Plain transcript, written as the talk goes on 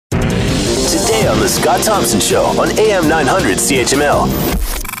today on The Scott Thompson Show on AM 900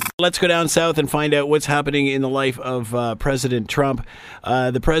 CHML. Let's go down south and find out what's happening in the life of President Trump.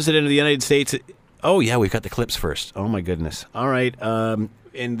 The President of the United States... Oh, yeah, we've got the clips first. Oh, my goodness. All right. And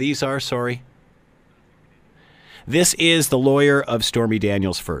these are, sorry. This is the lawyer of Stormy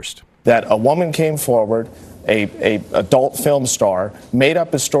Daniels first. That a woman came forward, a adult film star, made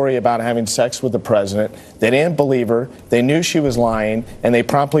up a story about having sex with the president. They didn't believe her. They knew she was lying, and they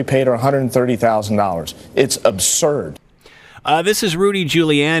promptly paid her $130,000. It's absurd. This is Rudy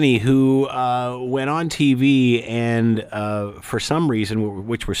Giuliani, who went on TV and, for some reason,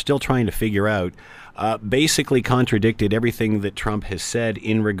 which we're still trying to figure out, basically contradicted everything that Trump has said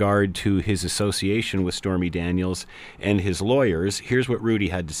in regard to his association with Stormy Daniels and his lawyers. Here's what Rudy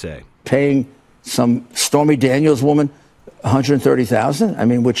had to say. Paying some Stormy Daniels woman $130,000, I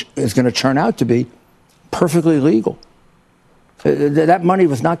mean, which is going to turn out to be perfectly legal. That money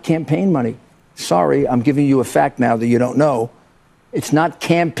was not campaign money. Sorry, I'm giving you a fact now that you don't know. It's not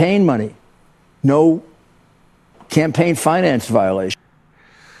campaign money. No campaign finance violation.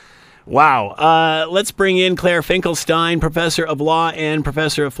 Wow. Let's bring in Claire Finkelstein, professor of law and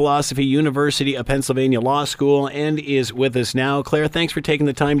professor of philosophy, University of Pennsylvania Law School, and is with us now. Claire, thanks for taking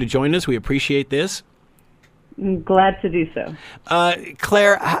the time to join us. We appreciate this. I'm glad to do so.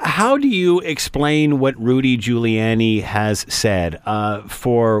 Claire, how do you explain what Rudy Giuliani has said?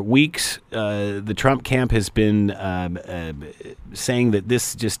 For weeks, the Trump camp has been saying that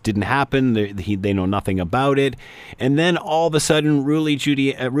this just didn't happen. They know nothing about it. And then all of a sudden, Rudy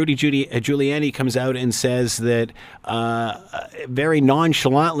Giuliani comes out and says that very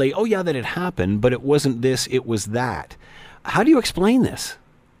nonchalantly, oh, yeah, that it happened, but it wasn't this, it was that. How do you explain this?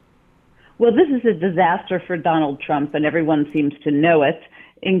 Well, this is a disaster for Donald Trump, and everyone seems to know it,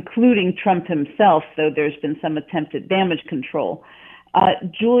 including Trump himself, though there's been some attempt at damage control.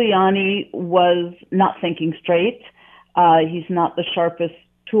 Giuliani was not thinking straight. He's not the sharpest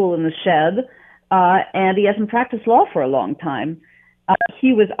tool in the shed, and he hasn't practiced law for a long time.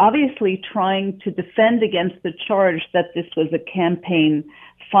 He was obviously trying to defend against the charge that this was a campaign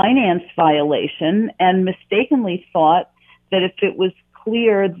finance violation, and mistakenly thought that if it was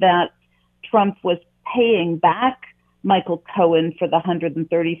clear that Trump was paying back Michael Cohen for the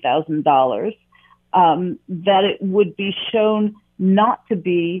 $130,000, that it would be shown not to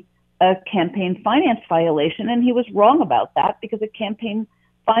be a campaign finance violation. And he was wrong about that, because a campaign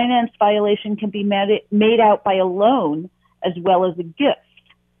finance violation can be made out by a loan as well as a gift.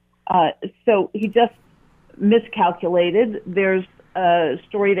 So he just miscalculated. There's a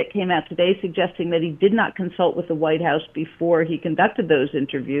story that came out today suggesting that he did not consult with the White House before he conducted those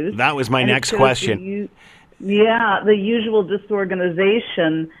interviews. That was my next question. The usual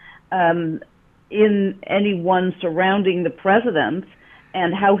disorganization in anyone surrounding the president,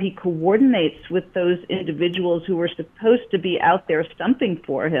 and how he coordinates with those individuals who were supposed to be out there stumping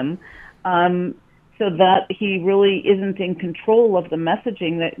for him, so that he really isn't in control of the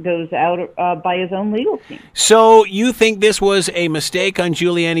messaging that goes out by his own legal team. So you think this was a mistake on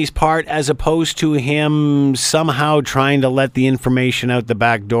Giuliani's part, as opposed to him somehow trying to let the information out the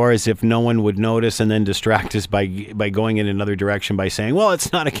back door as if no one would notice, and then distract us by going in another direction by saying, well,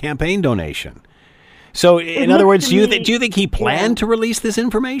 it's not a campaign donation. So in other words, do you think he planned to release this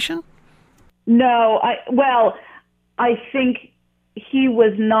information? No, I think he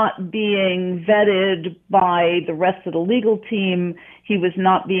was not being vetted by the rest of the legal team. He was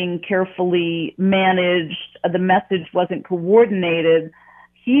not being carefully managed. The message wasn't coordinated.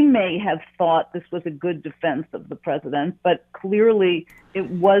 He may have thought this was a good defense of the president, but clearly it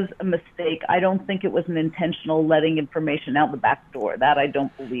was a mistake. I don't think it was an intentional letting information out the back door. That I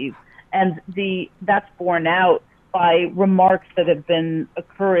don't believe. And that's borne out by remarks that have been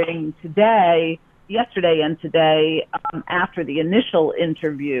occurring yesterday and today, after the initial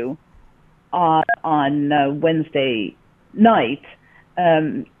interview on Wednesday night,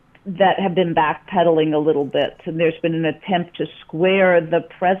 that have been backpedaling a little bit. And there's been an attempt to square the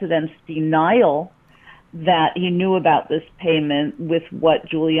president's denial that he knew about this payment with what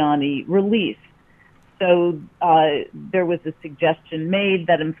Giuliani released. So there was a suggestion made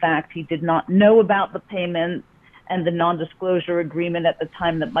that, in fact, he did not know about the payment and the non-disclosure agreement at the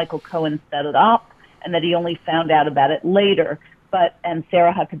time that Michael Cohen set it up, and that he only found out about it later. And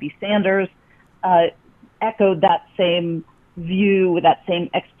Sarah Huckabee Sanders echoed that same view, that same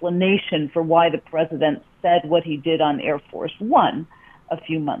explanation for why the president said what he did on Air Force One a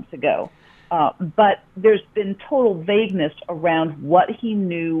few months ago. But there's been total vagueness around what he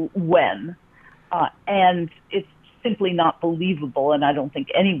knew when, and it's simply not believable, and I don't think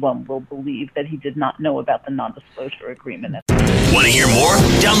anyone will believe that he did not know about the non-disclosure agreement. Want to hear more?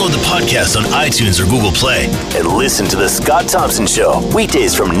 Download the podcast on iTunes or Google Play and listen to The Scott Thompson Show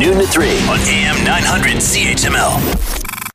weekdays from noon to 3 on AM 900 CHML.